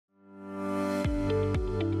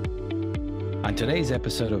On today's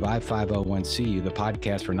episode of I-501-CU, the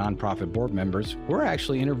podcast for nonprofit board members, we're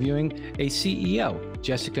actually interviewing a CEO,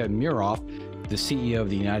 Jessica Muroff, the CEO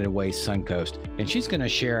of the United Way Suncoast. And she's going to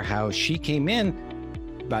share how she came in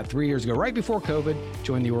about 3 years ago, right before COVID,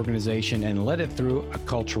 joined the organization and led it through a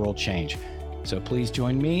cultural change. So please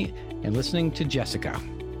join me in listening to Jessica.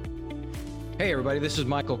 Hey everybody, this is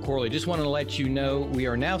Michael Corley. Just wanted to let you know we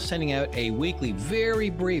are now sending out a weekly,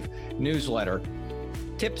 very brief newsletter.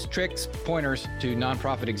 Tips, tricks, pointers to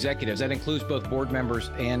nonprofit executives. That includes both board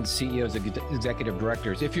members and CEOs, executive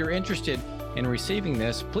directors. If you're interested in receiving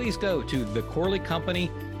this, please go to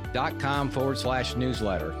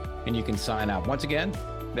thecorleycompany.com/newsletter and you can sign up. Once again,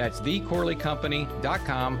 that's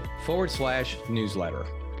thecorleycompany.com/newsletter.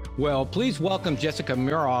 Well, please welcome Jessica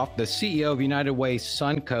Muroff, the CEO of United Way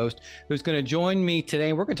Suncoast, who's going to join me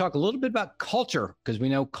today. We're going to talk a little bit about culture because we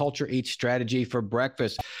know culture eats strategy for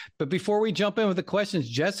breakfast. But before we jump in with the questions,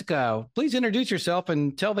 Jessica, please introduce yourself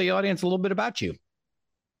and tell the audience a little bit about you.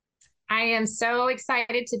 I am so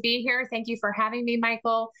excited to be here. Thank you for having me,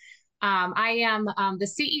 Michael. I am the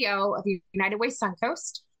CEO of United Way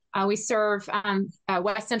Suncoast. We serve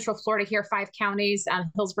West Central Florida here, 5 counties,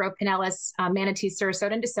 Hillsborough, Pinellas, Manatee,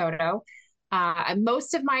 Sarasota, and DeSoto.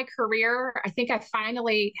 Most of my career, I think I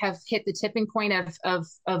finally have hit the tipping point of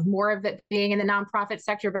more of it being in the nonprofit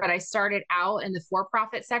sector, but I started out in the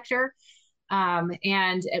for-profit sector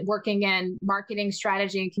and working in marketing,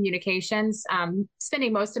 strategy, and communications,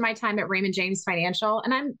 spending most of my time at Raymond James Financial.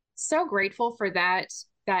 And I'm so grateful for that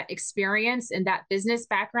experience and that business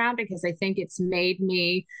background, because I think it's made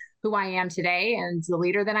me who I am today and the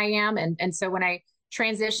leader that I am. And so when I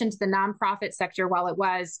transitioned to the nonprofit sector, while it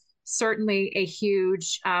was certainly a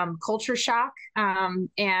huge culture shock and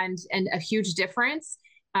a huge difference,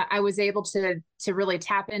 I was able to really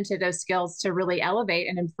tap into those skills to really elevate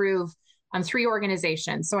and improve 3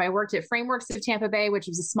 organizations. So I worked at Frameworks of Tampa Bay, which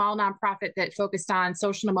was a small nonprofit that focused on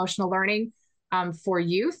social and emotional learning for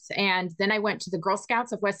youth. And then I went to the Girl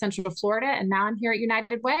Scouts of West Central Florida, and now I'm here at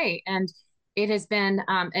United Way. And it has been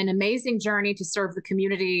an amazing journey to serve the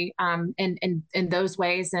community in those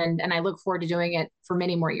ways. And I look forward to doing it for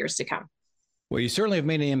many more years to come. Well, you certainly have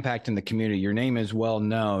made an impact in the community. Your name is well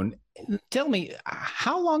known. Tell me,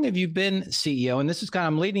 how long have you been CEO? And this is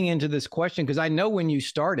I'm leading into this question because I know when you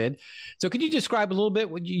started. So could you describe a little bit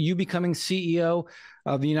what you becoming CEO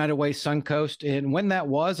of the United Way Suncoast and when that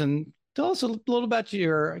was? And tell us a little about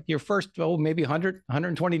your first, maybe 100,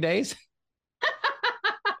 120 days.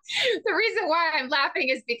 The reason why I'm laughing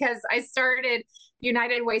is because I started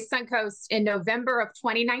United Way Suncoast in November of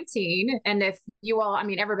 2019. And if you all,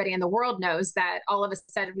 everybody in the world knows that all of a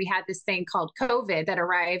sudden we had this thing called COVID that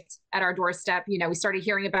arrived at our doorstep. We started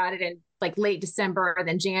hearing about it in late December, and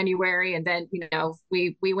then January. And then,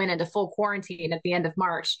 we went into full quarantine at the end of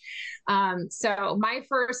March. So my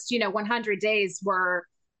first, 100 days were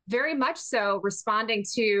very much so responding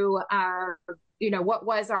to, what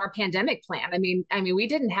was our pandemic plan? We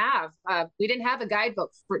didn't have a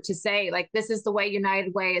guidebook to say this is the way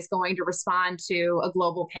United Way is going to respond to a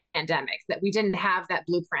global pandemic. That we didn't have that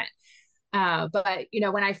blueprint. But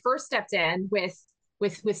when I first stepped in with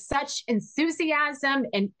such enthusiasm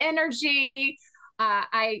and energy,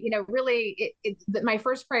 my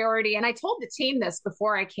first priority, and I told the team this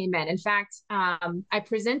before I came in. In fact, I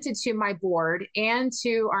presented to my board and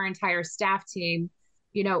to our entire staff team,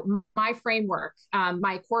 my framework,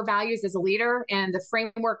 my core values as a leader, and the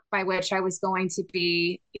framework by which I was going to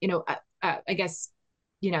be,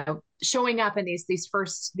 showing up in these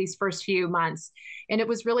first few months. And it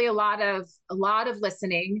was really a lot of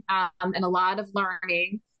listening and a lot of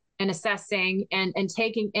learning and assessing and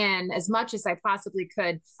taking in as much as I possibly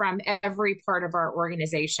could from every part of our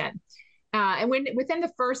organization. And within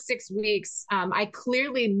the first 6 weeks, I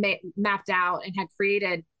clearly mapped out and had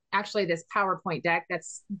created actually this PowerPoint deck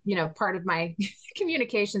that's, part of my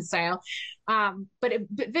communication style, but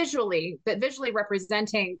visually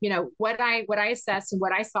representing, what I assessed and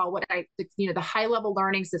what I saw, the high level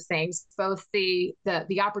learnings of things, both the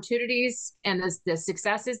opportunities and the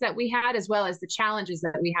successes that we had, as well as the challenges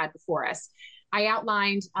that we had before us. I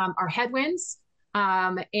outlined our headwinds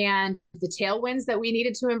and the tailwinds that we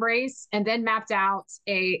needed to embrace, and then mapped out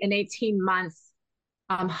an 18-month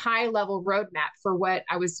high-level roadmap for what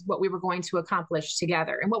we were going to accomplish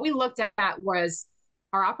together. And what we looked at was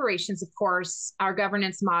our operations, of course, our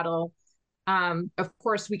governance model. Of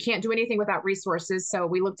course, we can't do anything without resources. So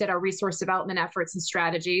we looked at our resource development efforts and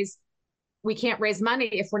strategies. We can't raise money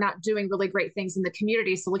if we're not doing really great things in the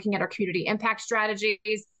community. So looking at our community impact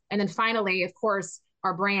strategies. And then finally, of course,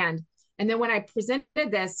 our brand. And then when I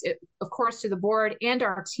presented this, of course, to the board and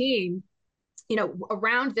our team,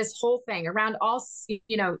 around this whole thing, around all,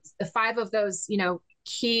 the five of those,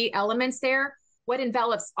 key elements there, what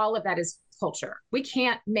envelops all of that is culture. We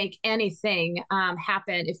can't make anything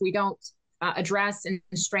happen if we don't address and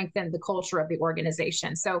strengthen the culture of the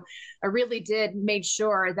organization. So I really did make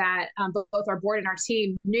sure that both our board and our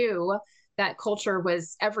team knew that culture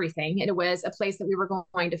was everything. And it was a place that we were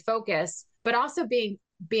going to focus, but also being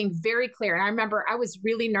very clear. And I remember I was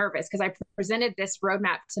really nervous because I presented this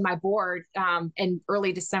roadmap to my board in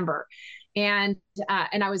early December. And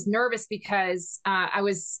I was nervous because I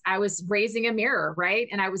was raising a mirror, right?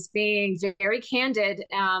 And I was being very candid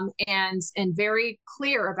and very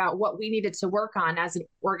clear about what we needed to work on as an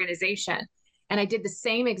organization. And I did the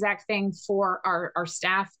same exact thing for our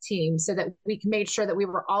staff team so that we made sure that we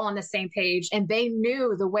were all on the same page and they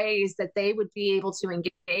knew the ways that they would be able to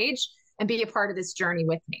engage and be a part of this journey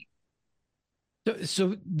with me.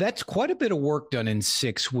 So that's quite a bit of work done in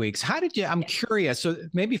 6 weeks. How did you, I'm curious, so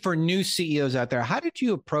maybe for new CEOs out there, how did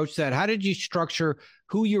you approach that? How did you structure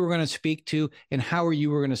who you were going to speak to and how you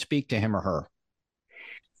were going to speak to him or her?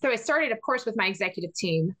 So it started, of course, with my executive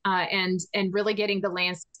team and really getting the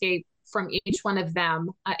landscape from each one of them.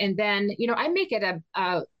 And then, I make it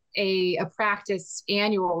a practice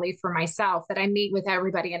annually for myself that I meet with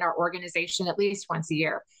everybody in our organization at least once a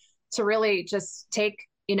year to really just take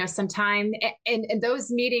some time, and those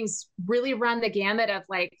meetings really run the gamut of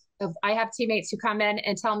I have teammates who come in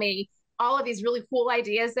and tell me all of these really cool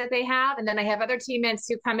ideas that they have. And then I have other teammates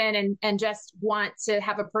who come in and just want to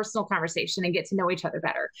have a personal conversation and get to know each other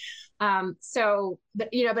better.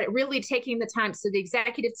 But really taking the time. So the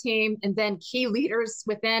executive team and then key leaders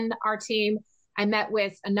within our team, I met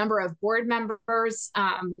with a number of board members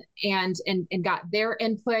and got their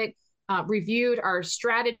input. Reviewed our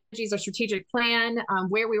strategies, our strategic plan,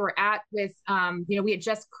 where we were at with, we had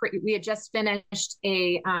just finished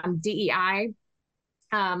a DEI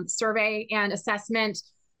survey and assessment.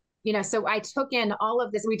 So I took in all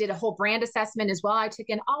of this. We did a whole brand assessment as well. I took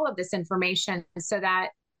in all of this information so that,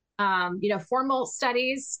 formal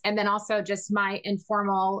studies and then also just my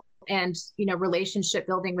informal and, relationship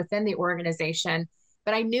building within the organization.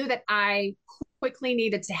 But I knew that I quickly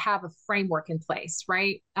needed to have a framework in place,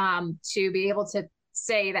 right? To be able to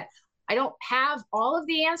say that I don't have all of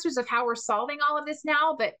the answers of how we're solving all of this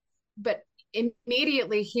now, but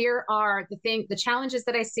immediately here are the challenges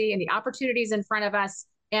that I see and the opportunities in front of us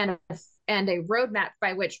and a roadmap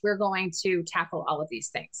by which we're going to tackle all of these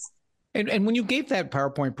things. And when you gave that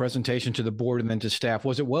PowerPoint presentation to the board and then to staff,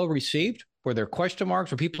 was it well received? Were there question marks?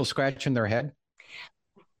 Were people scratching their head?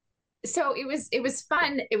 So it was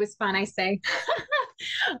fun. It was fun, I say.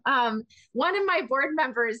 One of my board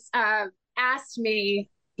members asked me,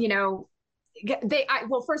 first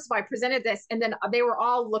of all, I presented this and then they were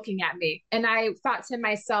all looking at me. And I thought to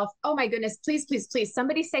myself, oh my goodness, please, please, please,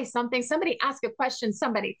 somebody say something, somebody ask a question,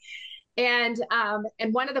 somebody. And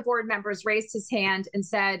one of the board members raised his hand and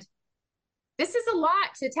said, this is a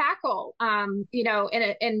lot to tackle, in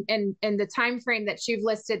the time frame that you've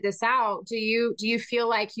listed this out. Do you feel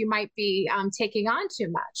like you might be taking on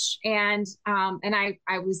too much? And I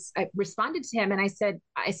responded to him and I said,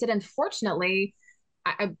 unfortunately,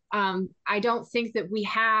 I don't think that we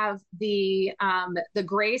have the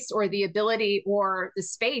grace or the ability or the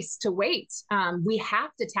space to wait. We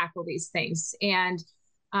have to tackle these things, and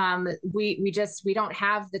we don't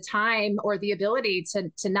have the time or the ability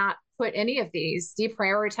to not put any of these,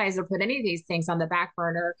 deprioritize or put any of these things on the back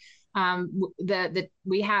burner. I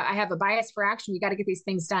have a bias for action. We got to get these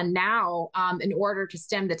things done now in order to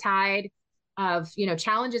stem the tide of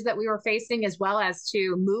challenges that we were facing, as well as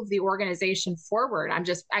to move the organization forward.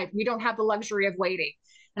 We don't have the luxury of waiting.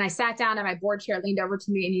 And I sat down and my board chair leaned over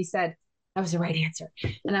to me and he said, that was the right answer.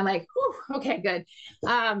 And I'm like, whew, okay, good.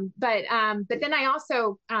 But then I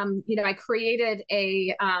also, I created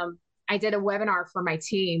I did a webinar for my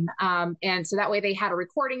team. And so that way they had a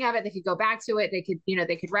recording of it. They could go back to it. They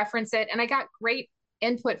could reference it. And I got great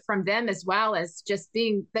input from them, as well as just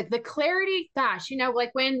being the clarity. Gosh,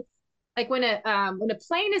 when a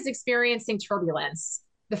plane is experiencing turbulence,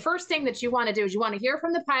 the first thing that you want to do is you want to hear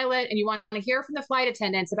from the pilot and you want to hear from the flight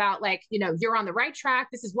attendants about you're on the right track.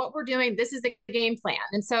 This is what we're doing. This is the game plan.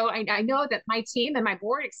 And so I know that my team and my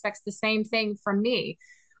board expects the same thing from me.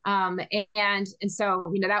 And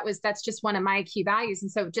so, that's just one of my key values. And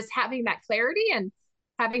so just having that clarity and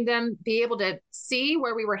having them be able to see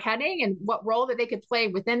where we were heading and what role that they could play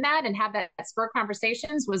within that and have that spur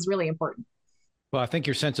conversations was really important. Well, I think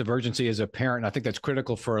your sense of urgency as a parent, I think that's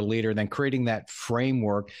critical for a leader, and then creating that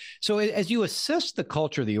framework. So as you assess the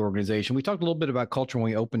culture of the organization, we talked a little bit about culture when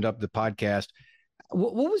we opened up the podcast.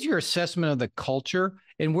 What was your assessment of the culture,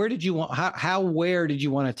 and where did you want where did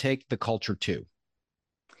you want to take the culture to?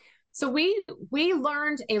 So we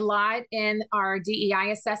learned a lot in our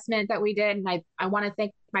DEI assessment that we did, and I want to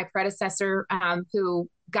thank my predecessor who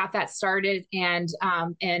got that started and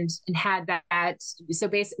had that. So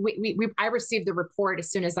basically, I received the report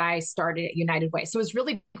as soon as I started at United Way. So it was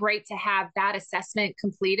really great to have that assessment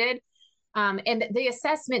completed. And the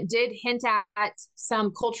assessment did hint at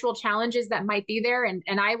some cultural challenges that might be there, and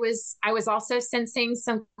I was also sensing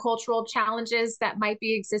some cultural challenges that might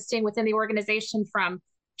be existing within the organization from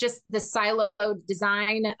just the siloed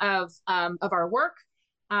design of our work.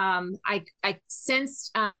 I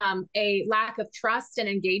sensed a lack of trust and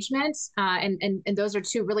engagement, and those are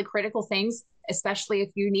two really critical things, especially if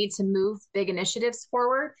you need to move big initiatives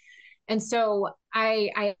forward. And so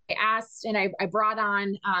I asked and I brought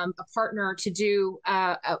on a partner to do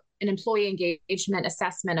an employee engagement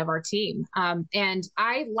assessment of our team. And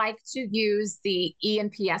I like to use the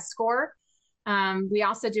ENPS score. We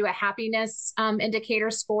also do a happiness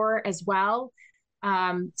indicator score as well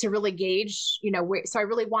to really gauge, so I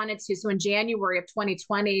really wanted to. So in January of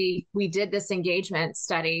 2020, we did this engagement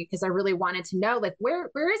study because I really wanted to know, like, where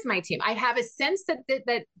is my team? I have a sense that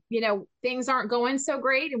things aren't going so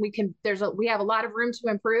great, and we have a lot of room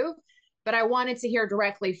to improve, but I wanted to hear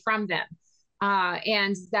directly from them.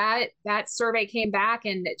 And that survey came back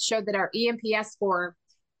and it showed that our ENPS score,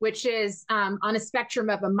 which is on a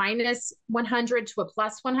spectrum of a minus 100 to a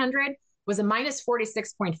plus 100, was a minus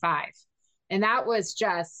 46.5. And that was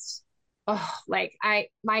just, my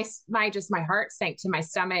heart sank to my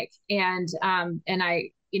stomach. And I,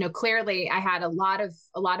 clearly I had a lot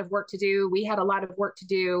of work to do. We had a lot of work to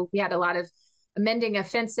do. We had a lot of amending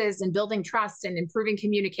offenses and building trust and improving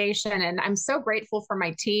communication. And I'm so grateful for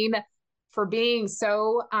my team for being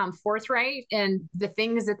so forthright in the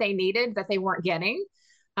things that they needed that they weren't getting.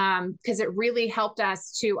 Because it really helped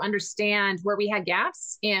us to understand where we had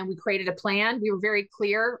gaps, and we created a plan. We were very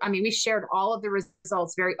clear. I mean, we shared all of the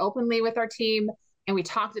results very openly with our team, and we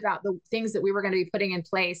talked about the things that we were going to be putting in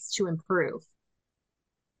place to improve.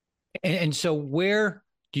 And so where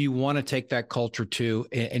do you want to take that culture to,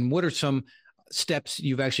 and what are some steps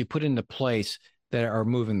you've actually put into place that are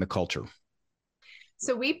moving the culture?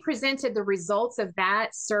 So we presented the results of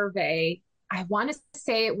that survey. I want to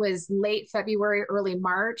say it was late February, early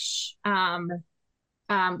March.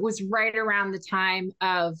 Was right around the time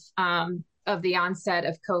of the onset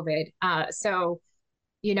of COVID.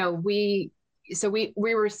 We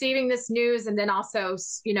were receiving this news, and then also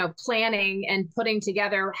planning and putting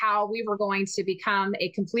together how we were going to become a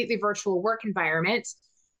completely virtual work environment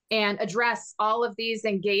and address all of these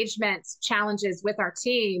engagement challenges with our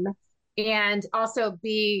team, and also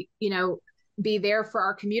be there for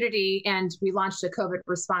our community. And we launched a COVID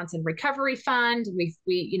response and recovery fund. We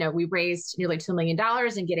raised nearly $2 million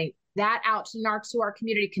and getting that out to our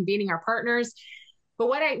community, convening our partners. But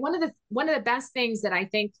one of the best things that I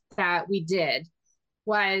think that we did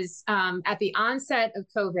was at the onset of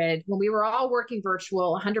COVID, when we were all working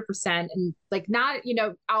virtual 100%, and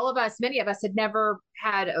many of us had never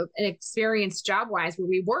had an experience job-wise where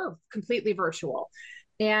we were completely virtual.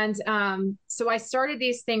 And so I started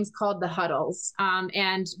these things called the huddles,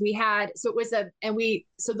 and we had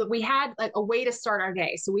like a way to start our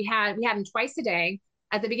day. So we had them twice a day.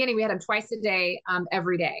 At the beginning, we had them twice a day,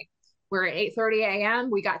 every day. Where at 8:30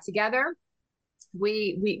 a.m. we got together.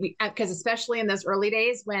 We because especially in those early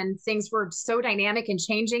days when things were so dynamic and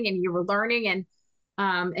changing, and you were learning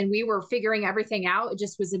and we were figuring everything out. It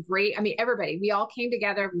just was everybody. We all came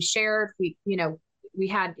together. We shared. We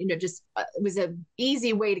had, it was an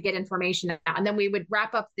easy way to get information out. And then we would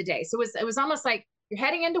wrap up the day. So it was almost like you're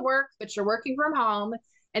heading into work, but you're working from home,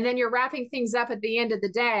 and then you're wrapping things up at the end of the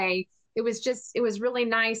day. It was really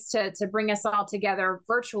nice to bring us all together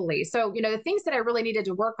virtually. So, the things that I really needed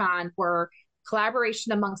to work on were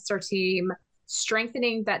collaboration amongst our team,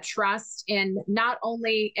 strengthening that trust in not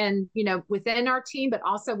only within our team, but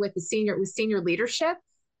also with senior leadership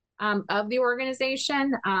of the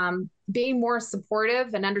organization, being more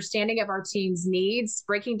supportive and understanding of our team's needs,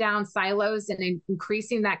 breaking down silos and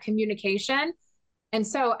increasing that communication. And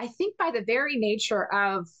so I think by the very nature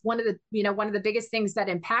of one of the biggest things that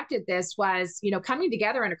impacted this was, coming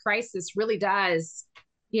together in a crisis really does,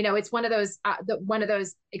 it's one of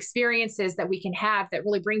those experiences that we can have that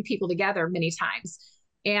really bring people together many times.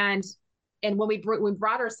 And when we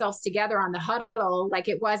brought ourselves together on the huddle, like,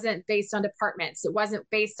 it wasn't based on departments. It wasn't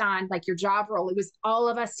based on like your job role. It was all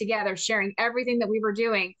of us together sharing everything that we were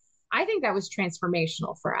doing. I think that was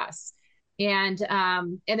transformational for us. And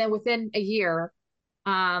then within a year,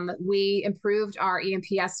 we improved our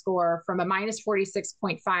EMPS score from a minus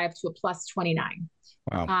 46.5 to a plus 29.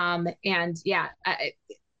 Wow. And yeah,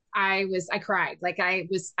 I cried. Like I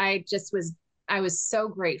was so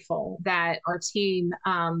grateful that our team,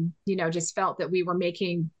 just felt that we were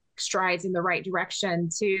making strides in the right direction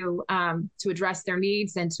to address their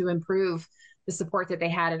needs and to improve the support that they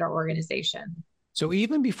had at our organization. So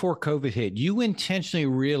even before COVID hit, you intentionally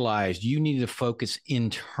realized you needed to focus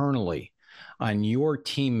internally on your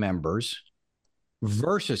team members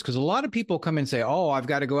versus, because a lot of people come and say, oh, I've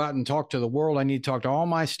got to go out and talk to the world. I need to talk to all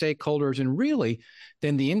my stakeholders. And really,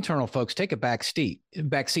 then the internal folks take a back seat,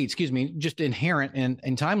 just inherent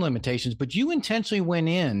in time limitations. But you intentionally went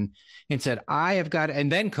in and said, I have got to,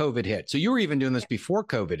 and then COVID hit. So you were even doing this before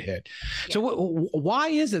COVID hit. Yeah. So why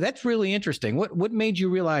is it? That's really interesting. What made you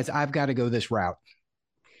realize I've got to go this route?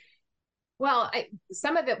 Well,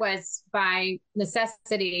 some of it was by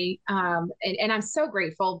necessity, and I'm so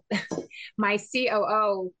grateful. My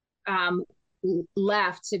COO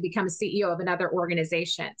left to become a CEO of another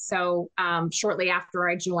organization. So shortly after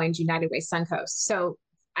I joined United Way Suncoast, so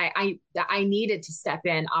I needed to step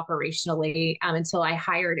in operationally until I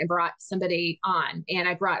hired and brought somebody on, and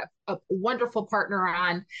I brought a wonderful partner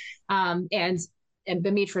on, and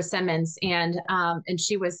Bemitra Simmons, and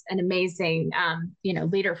she was an amazing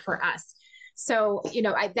leader for us. So,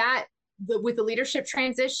 with the leadership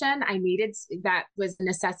transition, I needed, that was a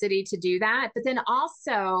necessity to do that. But then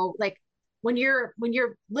also, like, when you're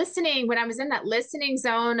listening, when I was in that listening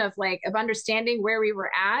zone of understanding where we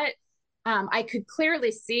were at, I could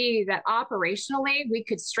clearly see that operationally we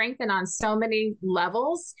could strengthen on so many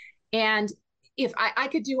levels. And if I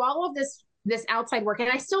could do all of this outside work,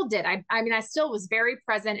 and I still did, I still was very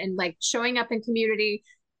present and showing up in community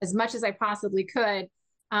as much as I possibly could.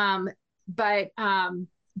 But even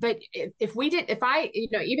if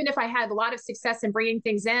I had a lot of success in bringing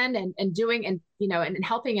things in and doing and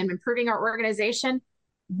helping and improving our organization,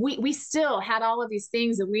 we still had all of these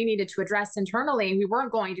things that we needed to address internally, and we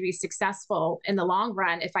weren't going to be successful in the long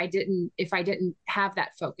run if I didn't have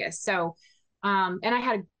that focus. So, and I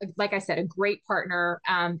had, like I said, a great partner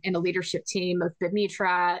in the leadership team of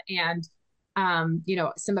Bemitra and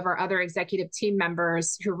some of our other executive team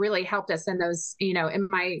members who really helped us in those, within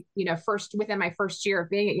my first year of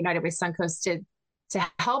being at United Way Suncoast to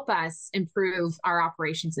help us improve our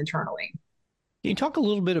operations internally. Can you talk a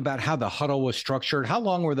little bit about how the huddle was structured? How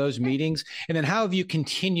long were those meetings? And then how have you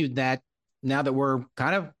continued that now that we're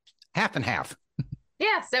kind of half and half?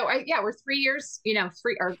 Yeah. So we're 3 years,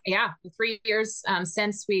 3 years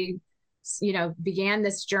since we, began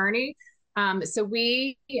this journey.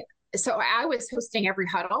 So I was hosting every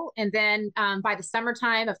huddle, and then by the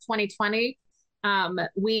summertime of 2020,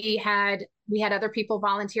 we had other people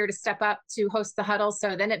volunteer to step up to host the huddle.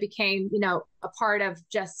 So then it became, a part of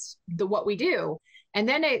just what we do. And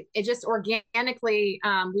then it just organically,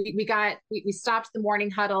 we stopped the morning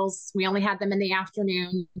huddles. We only had them in the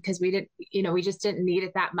afternoon because we just didn't need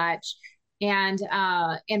it that much. And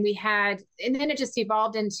then it just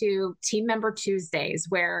evolved into Team Member Tuesdays,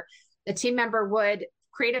 where the team member would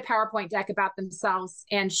create a PowerPoint deck about themselves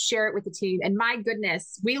and share it with the team. And my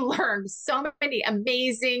goodness, we learned so many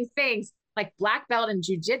amazing things, like black belt in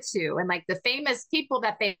jujitsu, and the famous people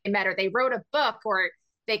that they met, or they wrote a book, or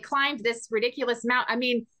they climbed this ridiculous mountain. I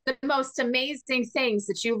mean, the most amazing things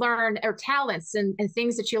that you learn, or talents and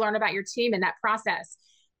things that you learn about your team in that process.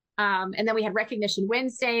 And then we had Recognition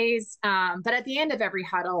Wednesdays. But at the end of every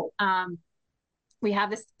huddle, we have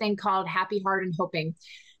this thing called Happy Heart and Hoping,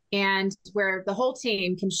 and where the whole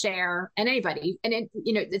team can share, and anybody, and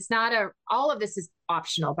it's not all of this is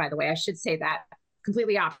optional, by the way, I should say that,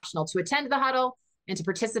 completely optional to attend the huddle and to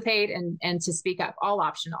participate and to speak up, all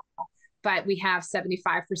optional. But we have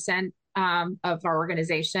 75% of our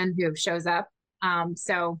organization who shows up.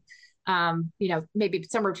 Maybe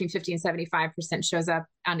somewhere between 50 and 75% shows up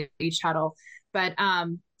on each huddle. But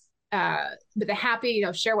the happy,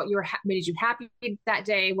 share what made you happy that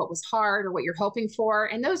day, what was hard, or what you're hoping for.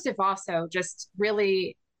 And those have also just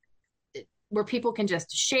really, where people can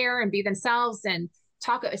just share and be themselves and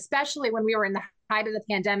talk, especially when we were in the height of the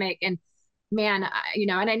pandemic. And man,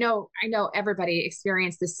 and I know everybody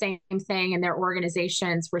experienced the same thing in their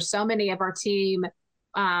organizations, where so many of our team,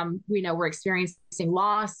 were experiencing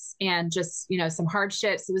loss and just, some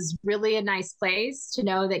hardships. It was really a nice place to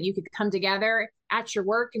know that you could come together at your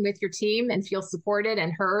work and with your team and feel supported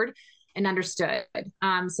and heard and understood.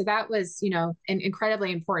 So that was,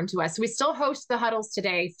 incredibly important to us. We still host the huddles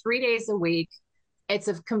today, 3 days a week.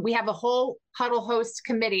 We have a whole huddle host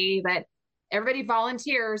committee that everybody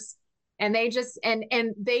volunteers, and they just and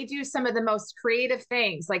they do some of the most creative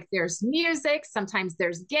things. Like there's music, sometimes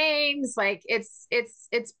there's games. Like it's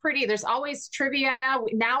pretty. There's always trivia.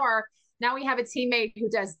 Now we have a teammate who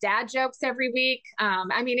does dad jokes every week.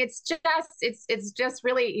 I mean, it's just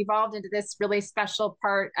really evolved into this really special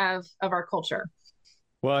part of our culture.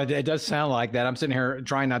 Well, it does sound like that. I'm sitting here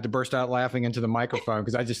trying not to burst out laughing into the microphone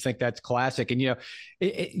because I just think that's classic. And,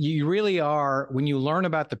 you really are, when you learn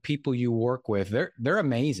about the people you work with, they're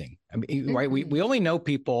amazing. I mean, right. We only know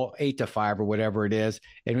people 8 to 5 or whatever it is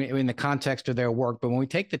in the context of their work. But when we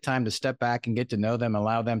take the time to step back and get to know them,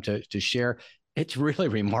 allow them to share, it's really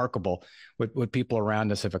remarkable what people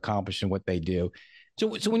around us have accomplished and what they do. So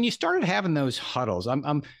when you started having those huddles,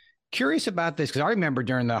 I'm curious about this because I remember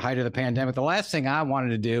during the height of the pandemic, the last thing I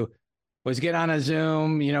wanted to do was get on a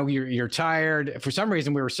Zoom. You're tired. For some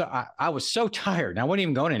reason, I was so tired. And I wasn't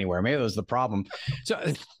even going anywhere. Maybe that was the problem. So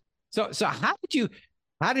how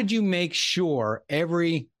did you make sure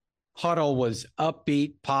every huddle was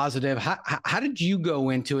upbeat, positive? How did you go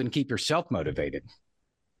into it and keep yourself motivated?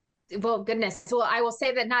 Well, goodness. Well, I will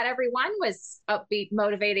say that not everyone was upbeat,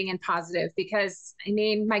 motivating, and positive because, I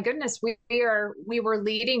mean, my goodness, we were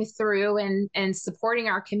leading through and supporting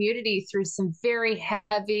our community through some very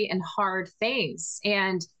heavy and hard things.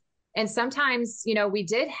 And sometimes, we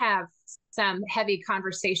did have some heavy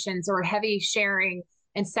conversations or heavy sharing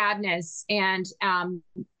and sadness and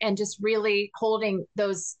just really holding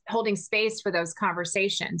space for those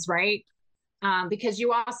conversations, right? Because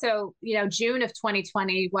you also, June of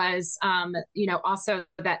 2020 was, also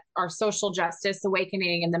that our social justice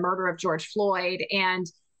awakening and the murder of George Floyd. And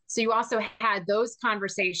so you also had those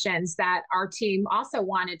conversations that our team also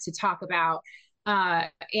wanted to talk about.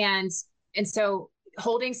 And so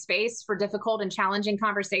holding space for difficult and challenging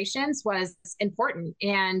conversations was important,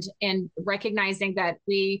 and recognizing that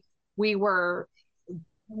we were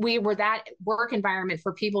that work environment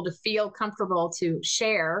for people to feel comfortable to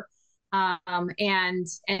share. And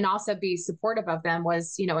also be supportive of them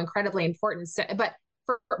was, incredibly important. So, but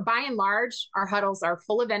by and large, our huddles are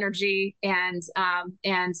full of energy and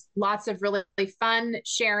lots of really fun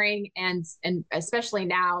sharing and especially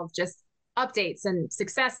now just updates and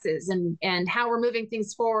successes and how we're moving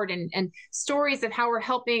things forward and stories of how we're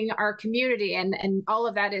helping our community and all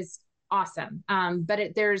of that is awesome.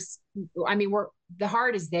 But the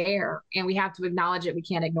heart is there and we have to acknowledge it. We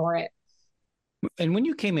can't ignore it. And when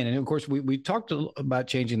you came in, and of course, we talked about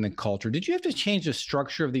changing the culture. Did you have to change the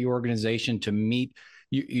structure of the organization to meet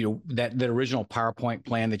that original PowerPoint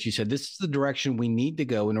plan that you said, this is the direction we need to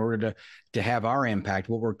go in order to have our impact,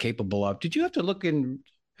 what we're capable of? Did you have to look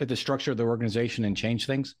at the structure of the organization and change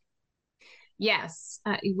things? Yes,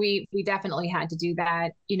 we definitely had to do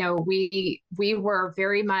that. We were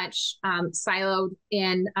very much siloed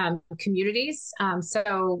in communities.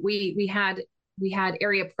 So we had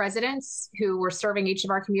area presidents who were serving each of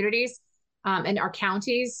our communities and our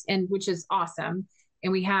counties, and which is awesome.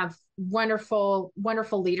 And we have wonderful,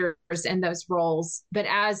 wonderful leaders in those roles. But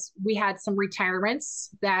as we had some retirements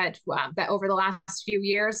that over the last few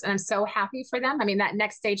years, and I'm so happy for them. I mean, that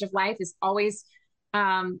next stage of life is always,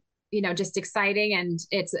 just exciting, and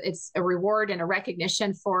it's a reward and a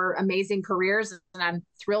recognition for amazing careers, and I'm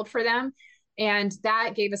thrilled for them. And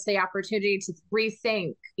that gave us the opportunity to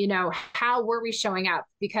rethink, how were we showing up?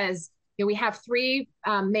 Because we have 3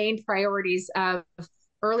 main priorities of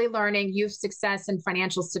early learning, youth success, and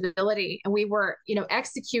financial stability. And we were,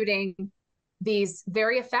 executing these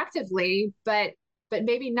very effectively, but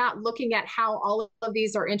maybe not looking at how all of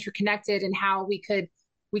these are interconnected and how we could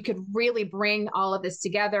really bring all of this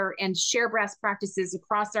together and share best practices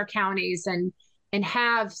across our counties and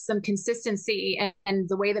have some consistency and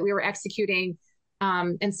the way that we were executing.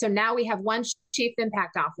 And so now we have one chief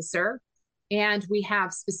impact officer, and we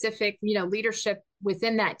have specific, leadership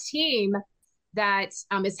within that team that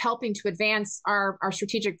is helping to advance our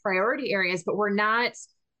strategic priority areas, but we're not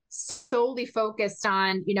solely focused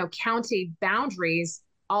on, county boundaries,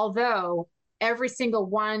 although every single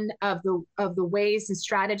one of the ways and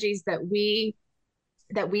strategies that we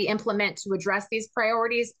implement to address these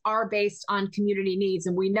priorities are based on community needs.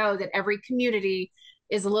 And we know that every community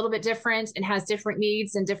is a little bit different and has different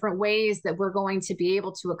needs and different ways that we're going to be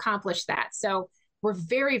able to accomplish that. So we're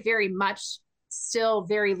very, very much still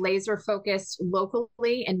very laser focused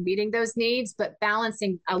locally and meeting those needs, but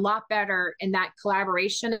balancing a lot better in that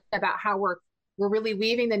collaboration about how we're really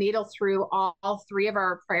weaving the needle through all 3 of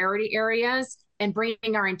our priority areas and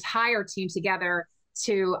bringing our entire team together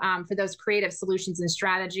to for those creative solutions and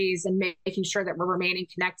strategies and making sure that we're remaining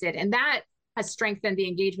connected. And that has strengthened the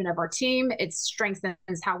engagement of our team. It strengthens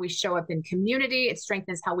how we show up in community. It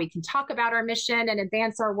strengthens how we can talk about our mission and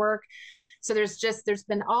advance our work. So there's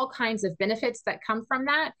been all kinds of benefits that come from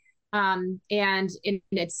that. And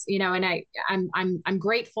it's, and I'm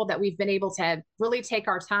grateful that we've been able to really take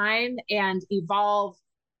our time and evolve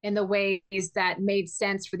in the ways that made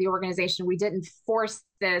sense for the organization. We didn't force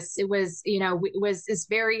this. It's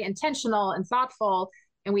very intentional and thoughtful,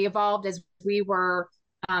 and we evolved as we were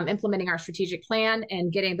implementing our strategic plan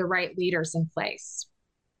and getting the right leaders in place.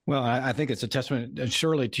 Well, I think it's a testament,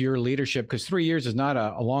 surely, to your leadership, because 3 years is not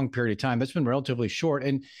a long period of time. That's been relatively short.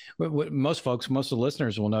 And what most of the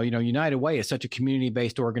listeners will know, United Way is such a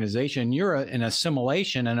community-based organization. You're an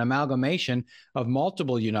assimilation, an amalgamation of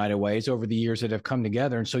multiple United Ways over the years that have come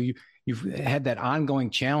together. And so you've had that ongoing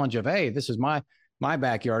challenge of, hey, this is my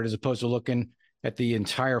backyard, as opposed to looking at the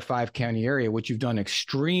entire 5-county area, which you've done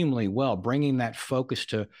extremely well, bringing that focus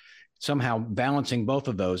to somehow balancing both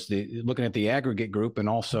of those, looking at the aggregate group and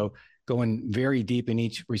also going very deep in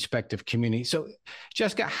each respective community. So,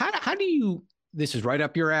 Jessica, how do you, this is right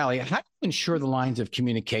up your alley, how do you ensure the lines of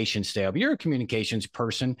communication stay up? You're a communications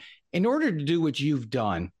person. In order to do what you've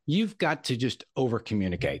done, you've got to just over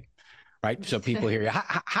communicate, right? So people hear you.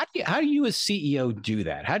 How do you as CEO do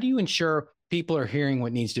that? How do you ensure people are hearing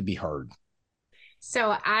what needs to be heard?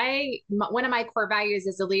 So one of my core values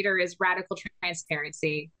as a leader is radical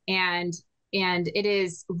transparency. And it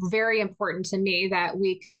is very important to me that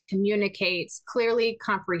we communicate clearly,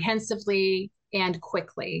 comprehensively, and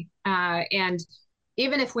quickly. And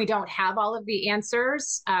even if we don't have all of the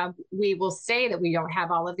answers, we will say that we don't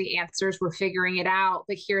have all of the answers. We're figuring it out,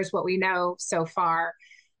 but here's what we know so far.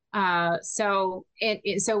 So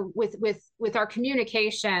with our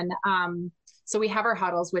communication, so we have our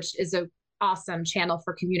huddles, which is a awesome channel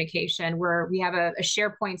for communication, where we have a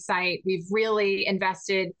SharePoint site. We've really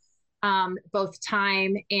invested both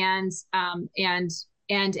time and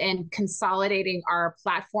consolidating our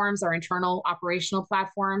platforms, our internal operational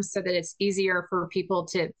platforms, so that it's easier for people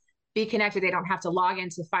to be connected. They don't have to log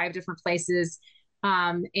into 5 different places,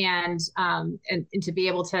 and to be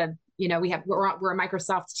able to, we're a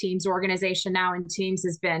Microsoft Teams organization now, and Teams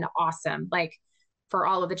has been awesome. Like, for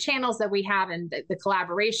all of the channels that we have, and the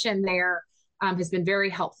collaboration there has been very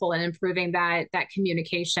helpful in improving that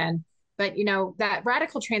communication. But, that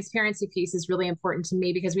radical transparency piece is really important to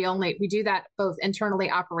me, because we do that both internally,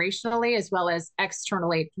 operationally, as well as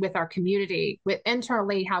externally with our community. With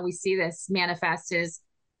internally, how we see this manifest is,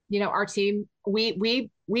 our team,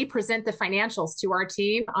 we present the financials to our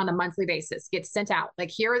team on a monthly basis, gets sent out.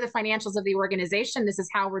 Like, here are the financials of the organization. This is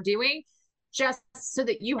how we're doing, just so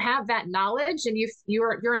that you have that knowledge and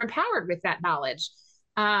you're empowered with that knowledge.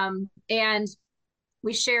 And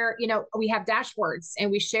we share, we have dashboards,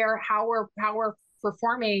 and we share how we're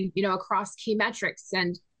performing, across key metrics,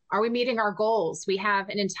 and are we meeting our goals? We have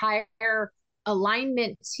an entire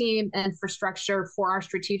alignment team infrastructure for our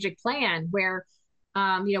strategic plan, where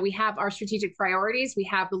we have our strategic priorities, we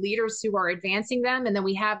have the leaders who are advancing them, and then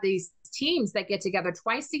we have these teams that get together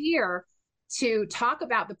twice a year to talk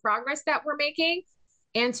about the progress that we're making,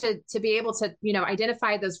 and to be able to,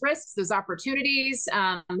 identify those risks, those opportunities,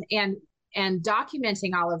 and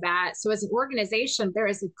documenting all of that. So as an organization, there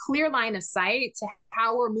is a clear line of sight to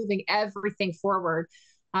how we're moving everything forward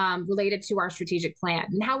related to our strategic plan.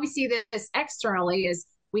 And how we see this externally is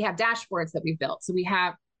we have dashboards that we've built. So we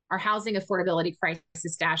have our housing affordability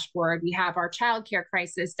crisis dashboard. We have our childcare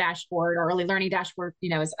crisis dashboard, our early learning dashboard,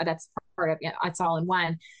 that's part of it. It's all in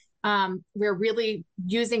one. We're really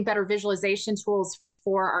using better visualization tools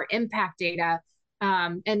for our impact data.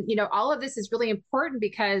 And all of this is really important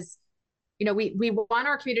because, we want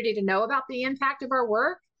our community to know about the impact of our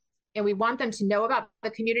work, and we want them to know about the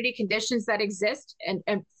community conditions that exist, and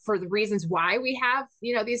for the reasons why we have,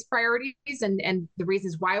 these priorities, and the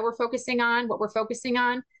reasons why we're focusing on what we're focusing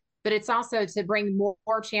on. But it's also to bring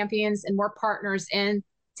more champions and more partners in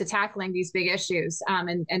to tackling these big issues.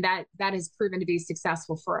 And that has proven to be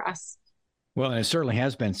successful for us. Well, and it certainly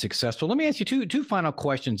has been successful. Let me ask you two final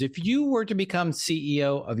questions. If you were to become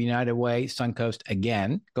CEO of United Way Suncoast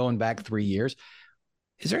again, going back 3 years,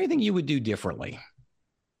 is there anything you would do differently?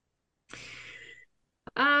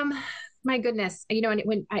 My goodness,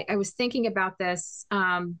 when I was thinking about this,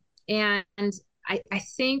 and I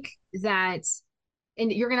think that,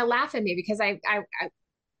 and you're going to laugh at me, because I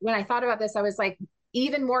when I thought about this, I was like,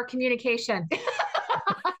 even more communication.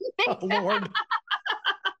 Oh, Lord.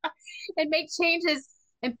 And make changes,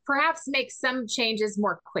 and perhaps make some changes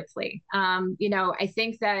more quickly. I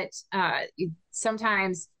think that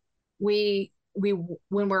sometimes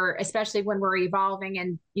especially when we're evolving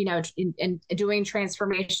and, and doing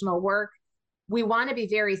transformational work, we want to be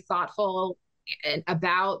very thoughtful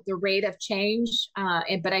about the rate of change.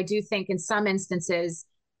 But I do think in some instances,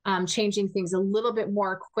 changing things a little bit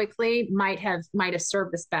more quickly might have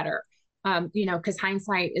served us better. Because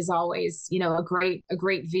hindsight is always, a great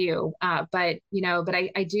view. But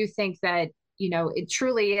I do think that, it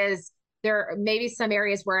truly is, there may be some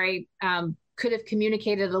areas where I could have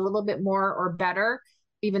communicated a little bit more or better,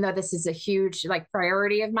 even though this is a huge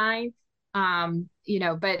priority of mine.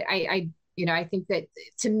 But I think that,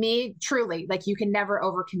 to me, truly, you can never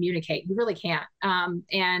over communicate. You really can't.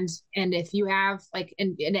 And if you have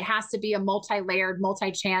and it has to be a multi-layered,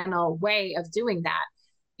 multi-channel way of doing that.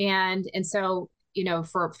 And so,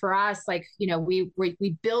 for us, we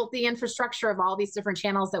built the infrastructure of all these different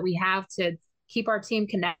channels that we have to keep our team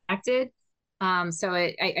connected. So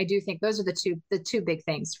I do think those are the two big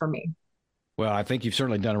things for me. Well, I think you've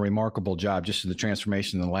certainly done a remarkable job just in the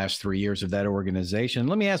transformation in the last 3 years of that organization.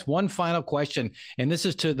 Let me ask one final question, and this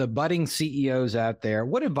is to the budding CEOs out there.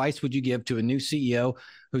 What advice would you give to a new CEO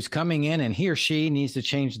who's coming in and he or she needs to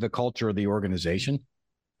change the culture of the organization?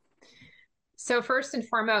 So first and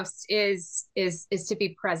foremost is to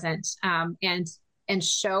be present and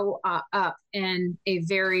show up in a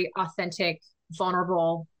very authentic,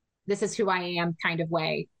 vulnerable, this is who I am kind of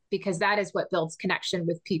way, because that is what builds connection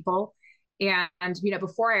with people. And,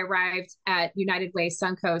 before I arrived at United Way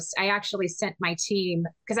Suncoast, I actually sent my team,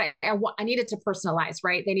 because I needed to personalize,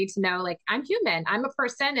 right? They need to know, I'm human, I'm a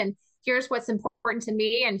person, and here's what's important to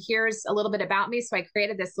me, and here's a little bit about me. So I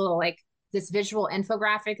created this little, this visual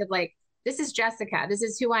infographic of this is Jessica, this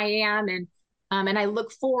is who I am. And I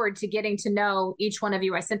look forward to getting to know each one of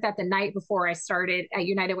you. I sent that the night before I started at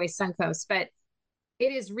United Way Suncoast. But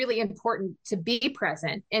it is really important to be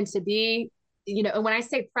present and to be, and when I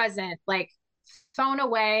say present, phone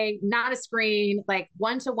away, not a screen,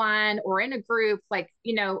 one-to-one or in a group,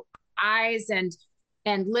 eyes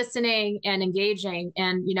and listening and engaging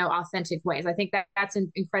in, authentic ways. I think that's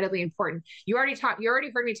incredibly important. You already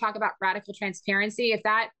heard me talk about radical transparency. If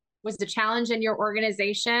that was the challenge in your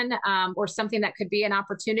organization, or something that could be an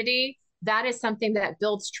opportunity, that is something that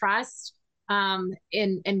builds trust in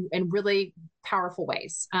really powerful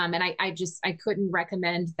ways. And I couldn't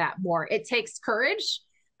recommend that more. It takes courage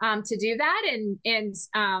to do that. And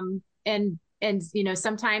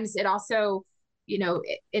sometimes it also,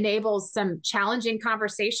 it enables some challenging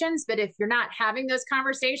conversations, but if you're not having those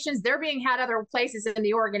conversations, they're being had other places in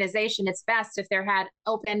the organization. It's best if they're had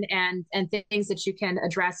open and things that you can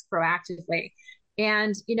address proactively.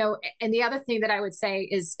 And, and the other thing that I would say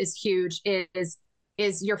is huge is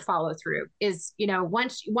your follow through.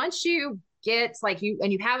 Once you get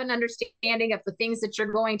you have an understanding of the things that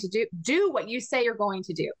you're going to do what you say you're going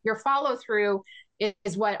to do. Your follow through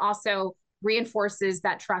is what also reinforces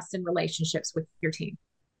that trust and relationships with your team.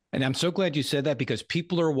 And I'm so glad you said that, because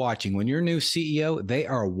people are watching. When you're a new CEO, they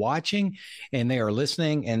are watching and they are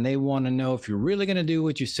listening, and they want to know if you're really going to do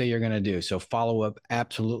what you say you're going to do. So follow up,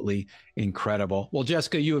 absolutely incredible. Well,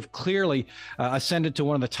 Jessica, you have clearly ascended to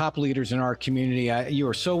one of the top leaders in our community. You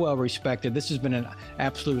are so well respected. This has been an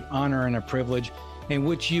absolute honor and a privilege. And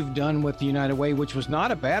which you've done with the United Way, which was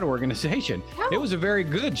not a bad organization. No. It was a very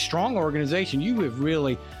good, strong organization. You have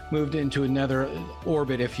really moved into another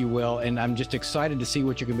orbit, if you will. And I'm just excited to see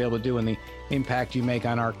what you can be able to do and the impact you make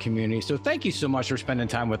on our community. So thank you so much for spending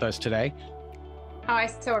time with us today. Oh, I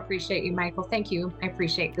so appreciate you, Michael. Thank you. I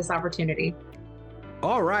appreciate this opportunity.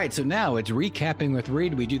 All right. So now it's Recapping with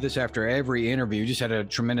Reed. We do this after every interview. Just had a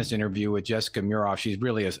tremendous interview with Jessica Muroff. She's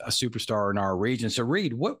really a superstar in our region. So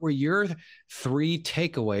Reed, what were your 3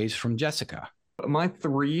 takeaways from Jessica? My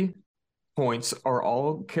 3 points are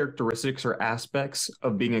all characteristics or aspects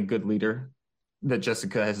of being a good leader that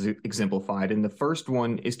Jessica has exemplified. And the first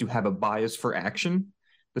one is to have a bias for action.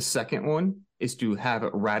 The second one is to have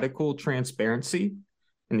radical transparency.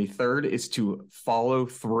 And the third is to follow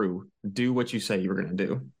through, do what you say you're going to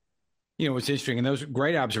do. What's interesting, and those are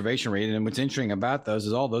great observation, Reed, and what's interesting about those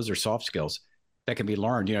is all those are soft skills that can be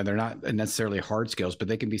learned. They're not necessarily hard skills, but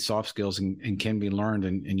they can be soft skills and can be learned.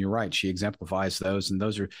 And you're right. She exemplifies those, and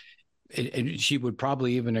those are, and she would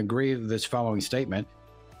probably even agree with this following statement.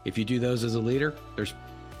 If you do those as a leader, there's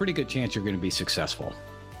a pretty good chance you're going to be successful.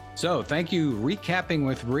 So thank you, Recapping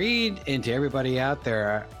with Reed, and to everybody out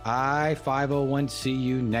there, I-501 see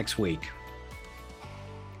you next week.